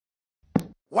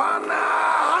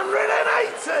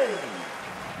180!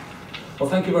 Well,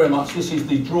 thank you very much. This is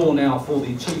the draw now for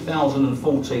the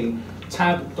 2014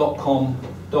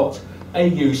 tab.com.au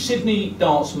Sydney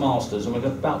Darts Masters, and we're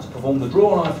about to perform the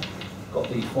draw, and I've got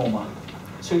the former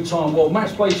two-time world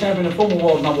match play champion and former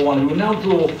world #1 who will now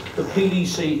draw the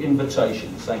PDC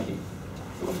invitations. Thank you.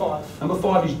 Number 5. Number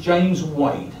 5 is James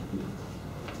Wade.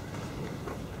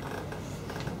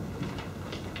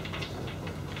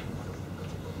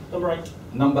 Number 8.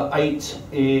 Number 8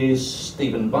 is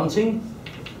Stephen Bunting.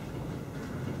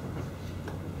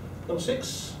 Number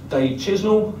 6. Dave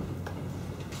Chisnell.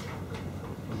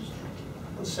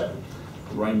 And 7.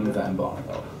 Raymond Van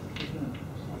Barneveld.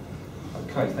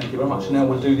 Okay, thank you very much. Now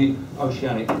we'll do the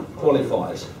Oceanic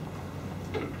qualifiers.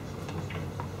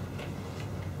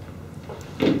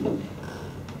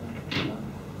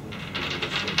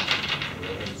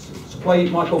 So play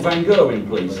Michael Van Gerwen,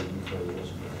 please.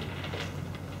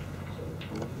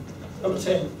 Number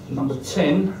 10. Number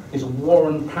 10 is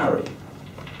Warren Parry.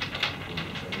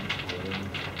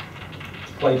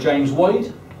 To play James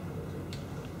Wade.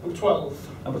 Number 12.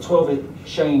 Number 12 is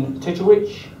Shane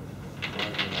Titterich.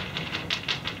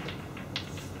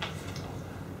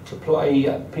 To play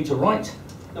Peter Wright.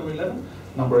 Number 11.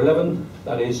 Number 11,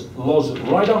 that is Loz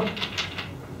Ryder.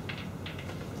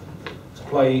 To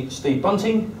play Steve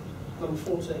Bunting. Number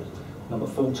 14. Number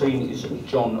 14 is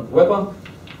John Webber.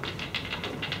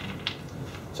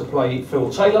 To play Phil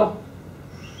Taylor.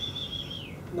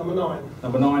 Number 9.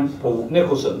 Number 9, Paul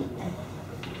Nicholson.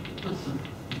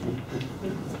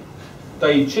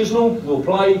 Dave Chisnell will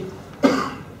play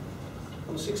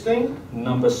Number 16.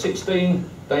 number 16,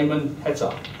 Damon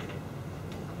Hetter.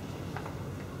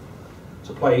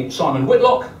 To play Simon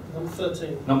Whitlock. Number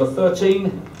 13. Number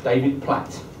 13, David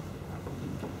Platt.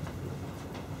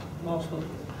 Last one,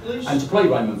 please. And to play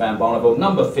Raymond Van Barneveld,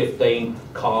 number 15,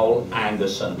 Carl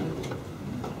Anderson.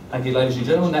 Thank you, ladies and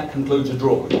gentlemen. That concludes the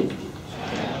draw.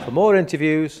 For more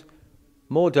interviews,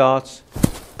 more darts,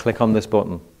 click on this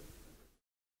button.